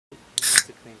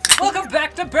Welcome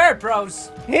back to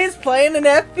BairdBros. He's playing an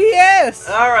FPS.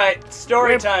 Alright,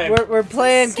 story time. We're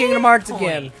playing Kingdom Hearts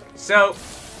again. So,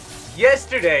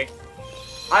 yesterday,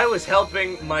 I was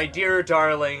helping my dear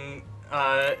darling,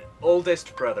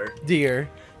 oldest brother.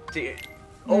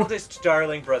 Oldest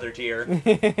darling brother dear.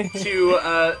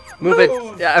 To, move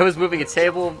it. Yeah, I was moving a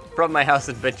table from my house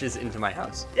and benches into my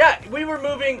house. Yeah, we were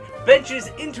moving benches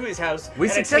into his house. We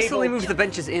successfully moved the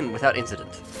benches in without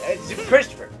incident.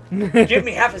 Christopher, give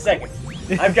me half a second.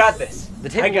 I've got this. The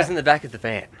table was in the back of the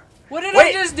van. What did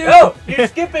I just do? No, you're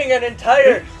skipping an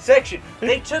entire section.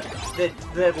 They took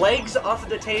the legs off of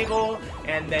the table,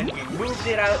 and then we moved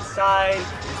it outside,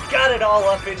 got it all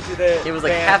up into the It was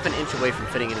like van. half an inch away from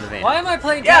fitting into the van. Why am I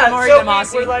playing Yeah, Katamari so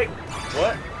Damacy? we're like,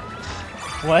 what?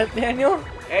 What, Daniel?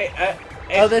 Hey,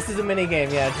 Oh, this is a mini game.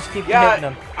 Yeah, just keep yeah, hitting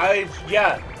them.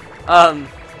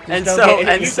 And don't so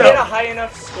get- If you get a high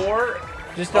enough score,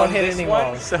 Just don't on hit this any one,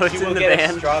 walls. So it's you in will the get a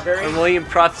van, strawberry. and William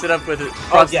props it up with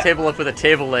the yeah. table up with a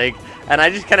table leg, and I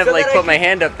just kind of So like that I put my can-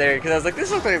 hand up there because I was like,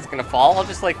 this looks like it's gonna fall. I'll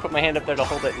just like put my hand up there to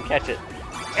hold it and catch it.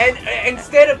 And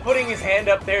instead of putting his hand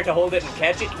up there to hold it and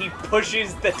catch it, he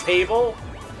pushes the table,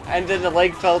 And then the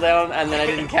leg fell down, and then I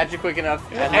didn't catch it quick enough,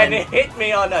 and and then it hit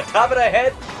me on the top of the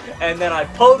head, and then I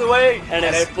pulled away, And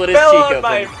it it split his fell cheek on open.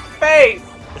 my face.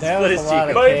 That split was his a lot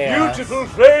cheek of open. My chaos. beautiful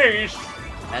face.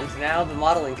 And now the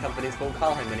modeling companies won't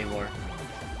call him anymore.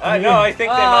 No, I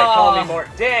think they might call me Oh. more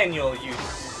Daniel, you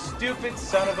stupid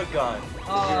son of a gun.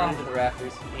 You're into the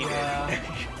rafters. He Yeah. did.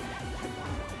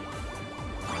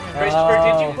 Christopher,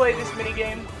 did Oh. you play this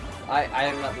minigame? I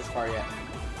am not this far yet.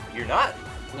 You're not?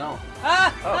 No.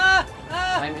 Oh.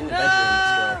 I'm in the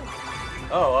bedroom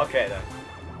Oh, okay then.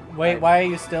 Wait, why are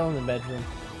you still in the bedroom?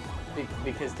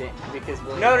 still. Because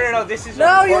William No, this is a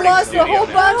No, you recording lost a studio whole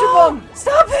now. bunch of them.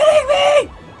 Stop hitting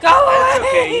me! Go That's away!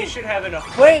 okay, you should have enough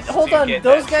Wait, points hold to on. get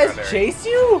Those that guys strawberry. chase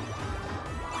you?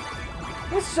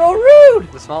 That's so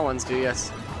rude. The small ones do, yes.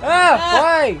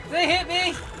 Why? They hit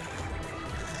me.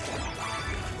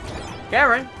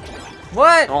 Cameron.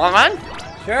 What? Come on.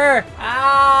 Sure.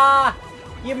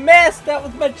 You missed. That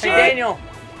was my Hey, cheek. Daniel.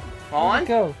 Come on.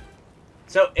 Go.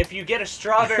 So if you get a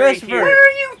strawberry Christopher. here, Where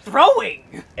are you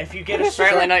throwing? if you get a Certainly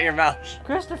strawberry, not your mouth.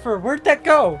 Christopher, where'd that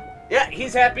go? yeah,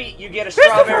 he's happy. You get a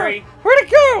Christopher, strawberry. where'd it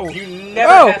go? You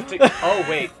never Oh. have to. Oh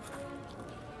wait.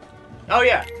 Oh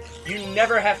yeah, you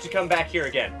never have to come back here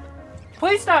again.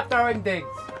 Please stop throwing things.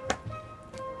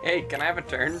 Hey, can I have a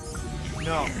turn?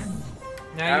 No.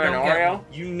 Now Have you an don't get Oreo? one.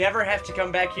 You never have to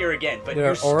come back here again, but There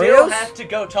you are still Oreos? have to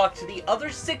go talk to the other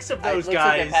 6 of those Looks like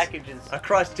guys the packages.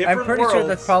 across different I'm pretty worlds. sure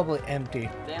that's probably empty.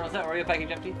 Dan, was that Oreo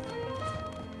package empty?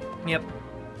 Yep.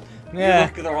 You Yeah.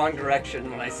 looked the wrong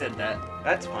direction when I said that.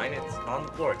 That's fine. It's on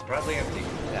the floor. It's probably empty.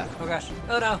 Yeah. Oh gosh.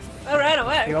 Oh no. Oh, right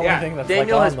away. The only Yeah. thing that's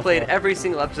Daniel like has on the played floor. every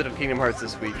single episode of Kingdom Hearts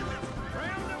this week.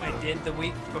 I did the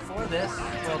week before this.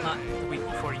 Well, not the week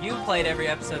before. You played every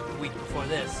episode the week before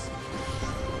this.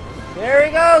 There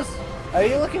he goes. Are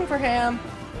you looking for Ham?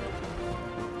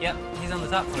 Yep. He's on the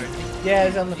top floor. Isn't he? Yeah,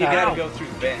 he's on the You top. gotta go through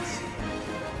the vents.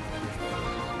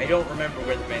 I don't remember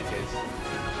where the vent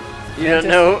is. You don't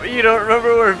know? You don't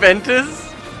remember where Vent is?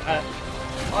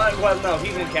 Well, no,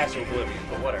 he's in Castle Oblivion,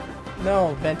 but whatever.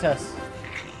 No, Ventus.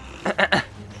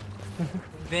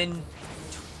 Vin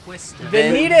Twister.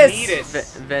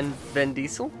 Vanitas. Vin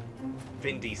Diesel?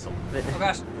 Vin Diesel. Oh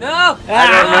gosh. No! I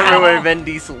don't remember where Vin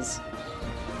Diesel's.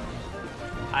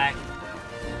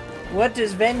 What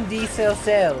does Vin Diesel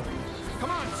sell?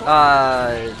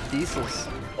 Diesels.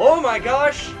 Oh my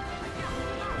gosh!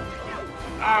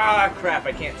 Ah, crap,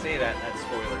 I can't say that. That's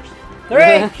spoilers.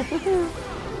 3.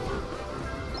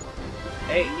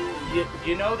 Hey,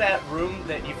 you know that room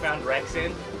that you found Rex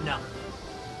in? No.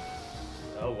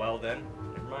 Oh, well then.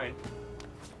 Never mind.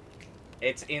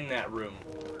 It's in that room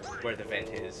where the vent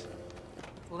is.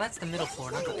 Well, that's the middle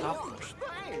floor, not the top floor.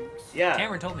 Yeah.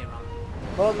 Cameron told me wrong.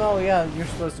 Well, no, yeah, you're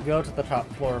supposed to go to the top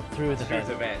floor through the Through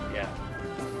the vent. vent, yeah.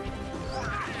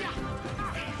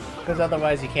 Because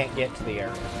otherwise you can't get to the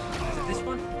area. Is it this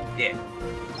one? Yeah.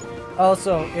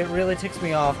 Also, it really ticks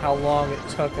me off how long it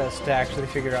took us to actually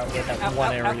figure out where that Ow,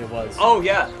 one ow, ow. area was. Oh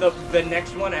yeah, the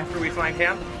next one after we find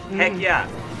Ham? Heck yeah.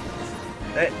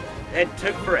 It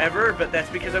took forever, but that's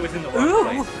because I was in the wrong Ooh.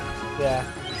 place. Yeah.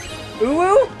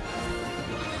 Ooh!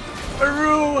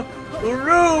 Uru!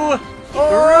 Uru!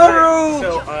 Oh!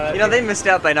 So, You know, they missed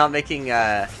out by not making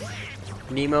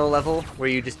Nemo level where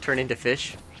you just turn into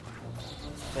fish.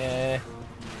 I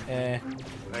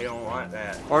don't want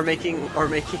that. Or making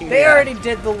They already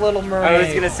did the Little Mermaid. I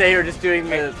was gonna say, or just doing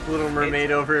the Little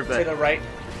Mermaid over, To but the right.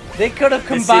 They could have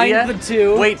combined Dissidia? the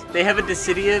two. Wait, they have a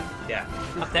Dissidia. Yeah.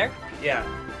 Up there? Yeah.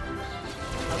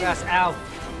 Oh gosh, ow.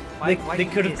 They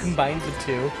could have combined the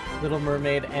two, Little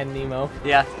Mermaid and Nemo.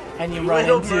 Yeah. And you run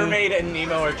Little into Mermaid and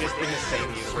Nemo are just in the same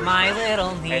universe. My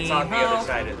little Nemo. It's on the other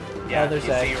side of yeah, Other you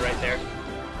side. see it right there.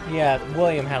 Yeah,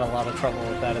 William had a lot of trouble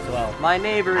with that as well. My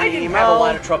neighbor I Nemo. didn't have a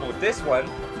lot of trouble with this one.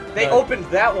 They opened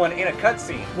that one in a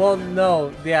cutscene. Well,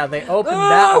 no, yeah, they opened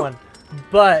that one,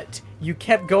 but you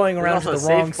kept going around to There's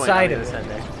the also a wrong save point side on of the other it.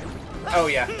 side there. Oh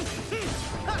yeah.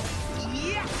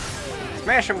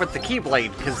 Smash him with the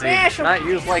keyblade, because Smash it's 'em. not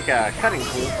used like a cutting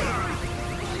tool.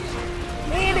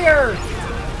 Meteor!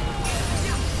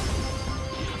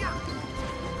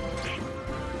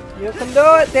 You can do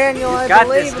it, Daniel. I got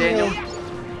believe this, in Daniel. you.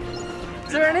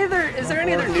 Is there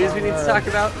any other news we need to talk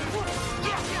about?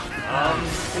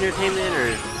 Entertainment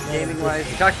or gaming-wise?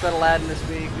 We talked about Aladdin this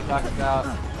week. We talked about...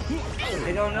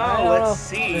 I don't know. I don't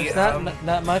Let's know. see. There's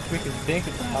not much we can think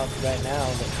about right now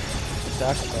that we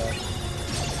talk about.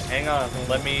 Hang on.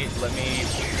 Let me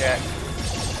check.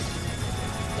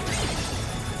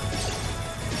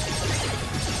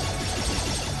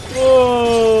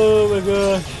 Oh my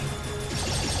gosh.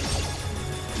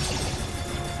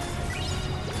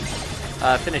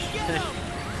 Finish.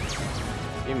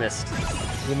 You missed.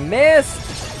 You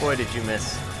missed! Boy, did you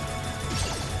miss.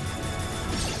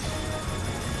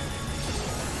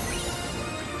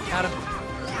 Got him.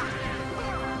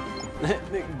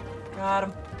 Got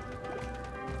him.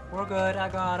 We're good. I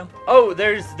got him. Oh,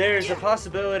 there's a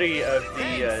possibility of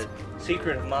the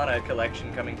Secret of Mana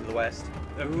collection coming to the West.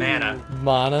 Of Mana.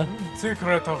 Mana.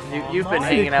 Secret of You've been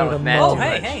hanging out with Matt Oh, too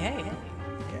hey, much. hey.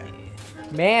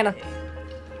 Mana.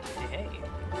 Hey.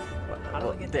 How do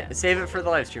I get that? Save it for the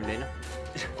live stream, Dana.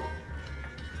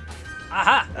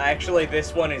 Aha! Actually,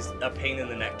 this one is a pain in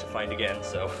the neck to find again,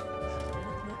 so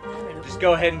just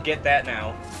go ahead and get that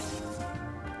now.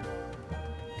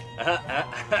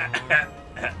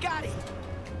 Got it.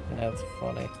 That's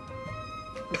funny.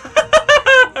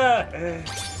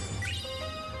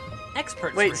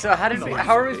 Expert. Wait, screen. so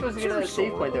how are we supposed to get to that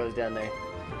save point that was down there?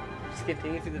 Just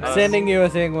continue through the Sending you a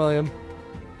thing, William.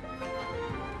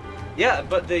 Yeah,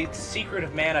 but the Secret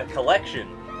of Mana collection,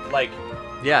 like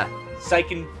Yeah.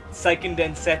 Seiken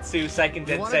Densetsu, Seiken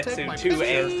You wanna take my Densetsu 2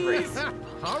 and picture? 3.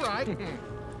 All right.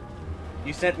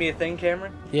 You sent me a thing,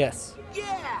 Cameron? Yes.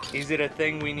 Yeah. Is it a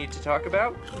thing we need to talk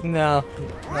about? No,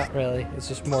 not really. It's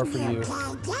just more for you.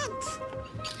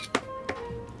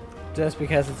 Just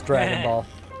because it's Dragon Ball.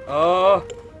 Oh,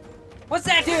 What's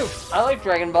that do? I like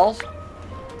Dragon Balls.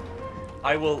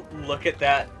 I will look at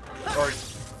that or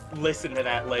listen to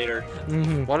that later.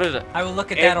 Mm-hmm. What is it? I will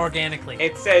look at It- that organically.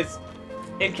 It says,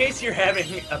 in case you're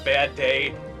having a bad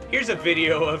day, here's a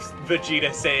video of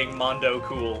Vegeta saying Mondo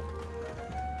cool.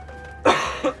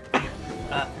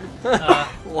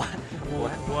 What?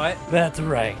 What? That's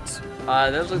right.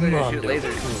 Those look like they shoot Mondo.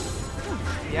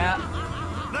 lasers. Yeah.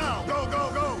 Now, go,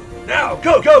 go, go. Now,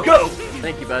 go, go, go!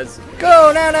 Thank you, Buzz.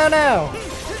 Go now, now, now!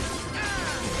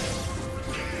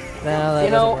 No, that You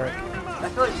know, doesn't work. I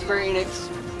feel like Square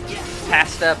Enix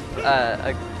passed up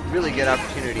a really good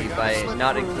opportunity by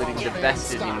not including the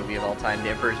best Disney movie of all time, The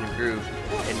Emperor's New Groove,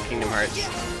 in Kingdom Hearts.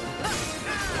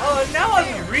 Oh, now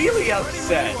I'm really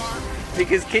upset.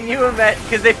 Because can you imagine?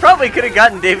 Because they probably could have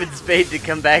gotten David Spade to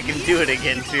come back and do it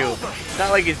again too. It's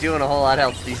not like he's doing a whole lot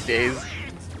else these days.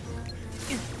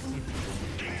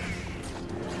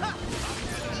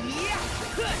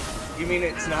 You mean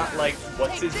it's not like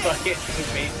what's his bucket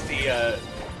who makes the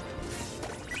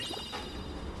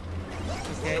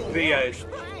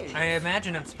I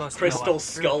imagine I'm supposed to Crystal know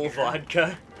Skull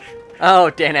vodka? Oh,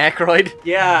 Dan Aykroyd.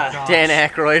 Yeah. Gosh. Dan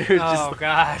Aykroyd, who's Oh just.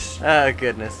 gosh. Oh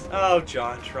goodness. Oh,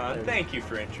 JonTron, thank you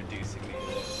for introducing me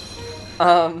to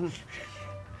this.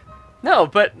 No,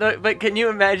 but can you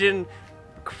imagine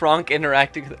Kronk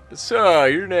interacting with, "So,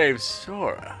 your name's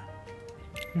Sora.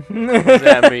 What does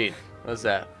that mean? What's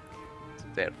that? What's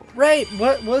it stand for?" Right,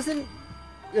 what wasn't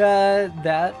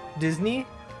that Disney?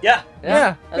 Yeah.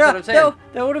 That's what I'm saying.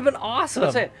 That would have been That's awesome. what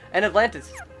I'm saying. And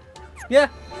Atlantis. Yeah.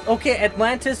 Okay,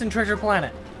 Atlantis and Treasure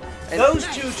Planet. And Those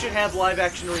two should have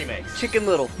live-action remakes. Chicken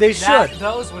Little. They should.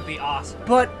 Those would be awesome.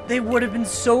 But they would have been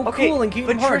so Okay, cool in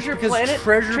Kingdom but Hearts Treasure because Planet,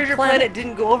 Treasure Planet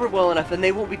didn't go over well enough, and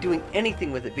they won't be doing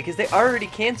anything with it because they already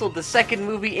canceled the second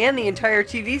movie and the entire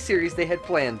TV series they had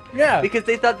planned. Yeah. Because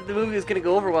they thought that the movie was going to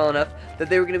go over well enough that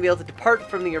they were going to be able to depart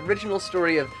from the original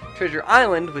story of Treasure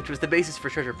Island, which was the basis for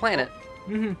Treasure Planet.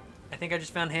 I think I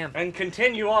just found him. And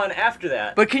continue on after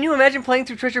that. But can you imagine playing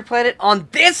through Treasure Planet on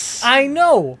this? I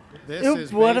know. This It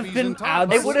is would have babies been and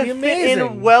toddlers. It would have absolutely fit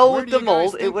amazing. in well Where with do you the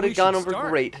mold. guys It think would we have gone should over start?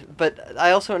 great. But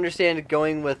I also understand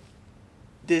going with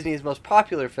Disney's most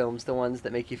popular films, the ones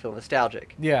that make you feel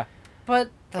nostalgic. Yeah.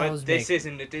 But that But was this me.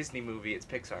 isn't a Disney movie, it's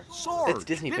Pixar. Sorg, It's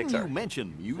Disney didn't Pixar. you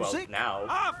mention Well, music? now.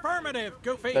 Affirmative,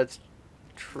 Goofy. That's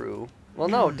true. Well,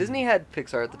 no, Disney had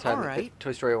Pixar at the time that Alright.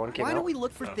 Toy Story 1 came Why out. don't we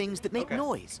look for Oh, things that make okay.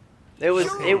 noise? It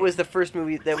was the first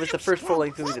movie. That was the first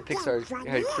full-length movie that Pixar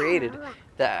had created.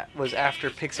 That was after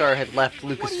Pixar had left What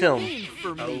do you Lucasfilm, mean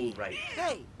for me? Oh, right.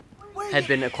 Hey, where had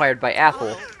been acquired by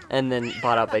Apple, and then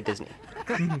bought out by Disney.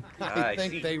 I I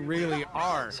think see. they really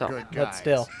are So, good guys. But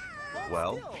still.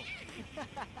 Well,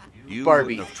 you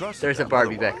Barbie. wouldn't have trusted There's a them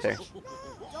Barbie back there.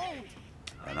 otherwise.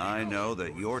 And I know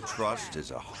that your trust is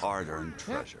a hard-earned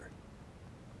treasure.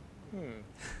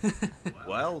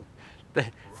 Well,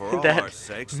 for all That- our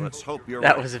sakes, let's hope you're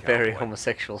That right, was a very cowboy.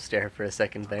 homosexual stare for a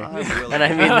second there. I'm willing And I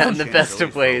to mean that in the change best at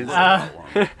of least for a ways. little while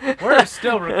longer. We're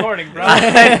still recording, bro. I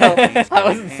know. He's I got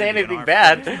wasn't a saying hand in anything our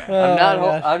bad. face, man. Oh,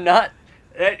 gosh. I'm not.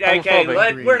 Okay,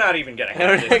 Homophobic. we're not even gonna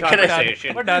have this We're gonna-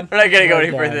 conversation. We're done. We're not gonna go Well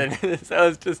any further than this. That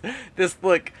was just this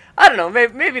look. I don't know.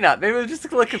 Maybe not. Maybe it was just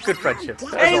a look of good friendship. That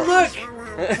was Hey, all. look!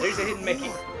 There's a hidden Mickey.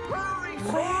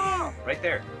 Right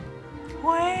there.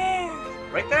 Where?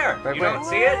 Right there. Right You where? don't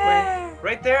see it? Where?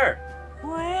 Right there.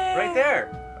 Where? Right there.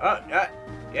 Yeah.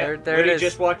 There it Woody is.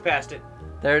 just walked past it.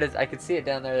 There it is. I could see it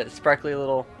down there. That sparkly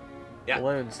little Yeah.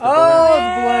 balloons. The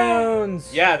Oh,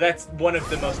 balloons! Yeah, that's one of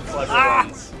the most clever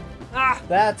ones.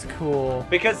 That's cool.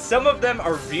 Because some of them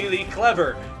are really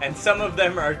clever, and some of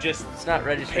them are just. It's not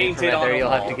registering from Painted right on there. a You'll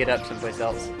have to wall. get up someplace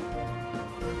else.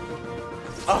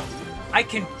 Oh, I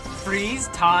can freeze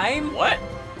time? what?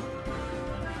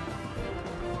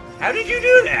 How did you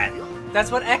do that?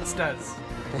 That's what X does.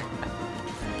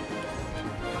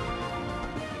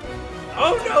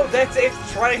 Oh no, that's it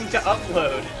trying to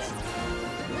upload.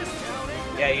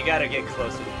 Yeah, you gotta get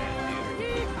closer to that,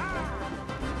 dude.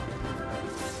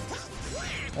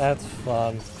 That's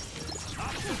fun.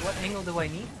 What angle do I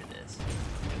need for this?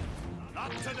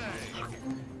 Not today.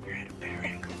 You're at a better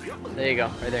angle. There you go.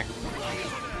 Right there.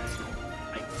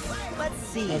 let's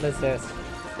see. What is this?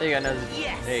 There you go. No,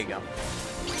 there you go.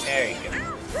 There you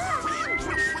go.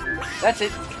 That's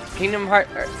it. Kingdom Heart.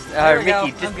 There we go.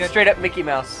 Mickey. I'm Just good. straight up Mickey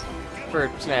Mouse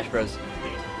for Smash Bros.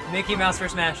 Mickey Mouse for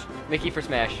Smash. Mickey for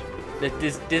Smash. The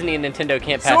Disney and Nintendo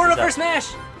can't pass Sora this for up.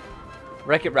 Smash!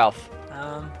 Wreck-It Ralph.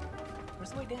 Where's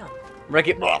the way down?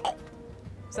 Wreck-It.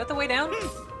 Is that the way down?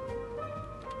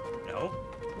 No?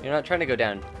 You're not trying to go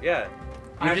down. Yeah.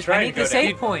 You're I'm just trying I need to go the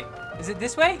save down. point. Is it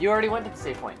this way? You already went to the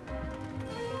save point.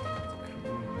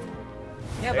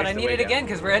 Yeah, but There's I the need way it down. again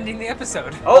because we're ending the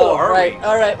episode. Oh, are right. we?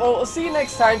 All right. Well, we'll see you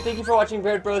next time. Thank you for watching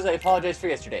BairdBros. I apologize for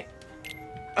yesterday.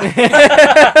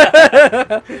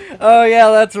 Oh yeah,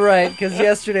 that's right. Because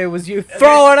yesterday was you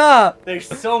throwing up. There's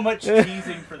so much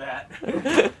teasing for that.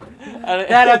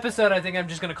 That episode, I think I'm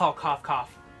just gonna call Cough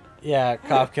Cough. Yeah,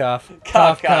 cough, cough,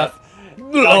 Cough, cough.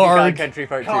 Donkey Kong Lord. Country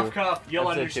Part 2. Cough, cough. You'll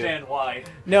Episode understand why.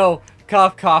 No,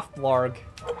 cough, cough, blarg.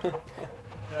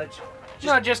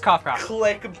 No, just Cough Cough.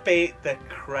 Clickbait the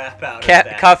crap out of Cat,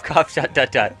 that. cough, cough, dot,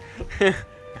 dot, dot.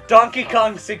 Donkey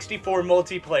Kong 64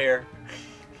 multiplayer.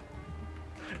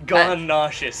 Gone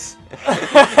nauseous.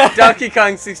 Donkey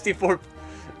Kong 64.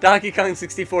 Donkey Kong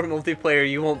 64 multiplayer.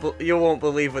 You won't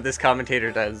believe what this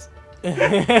commentator does.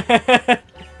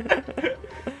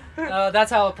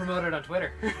 That's how I'll promote it on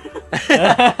Twitter.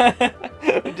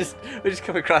 we just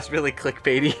come across really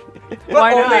clickbaity. But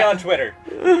Why only not? on Twitter.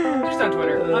 Just on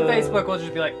Twitter. On Facebook, we'll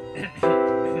just be like,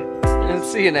 And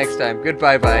see you next time.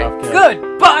 Goodbye, bye.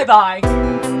 good, bye bye.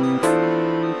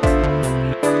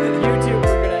 YouTube,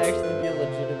 we're gonna actually be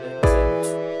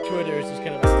legitimate. Twitter is just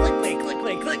kind of like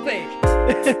clickbait, clickbait,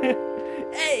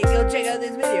 clickbait. Hey, go check out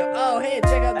this video. Oh, hey,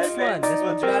 check out this one. This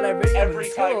one's not our video. Every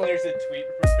It's time cool. there's a tweet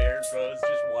from BairdBros,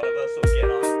 just one of us will get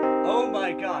on. Oh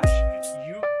my gosh,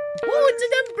 you. Oh, it's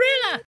an umbrella.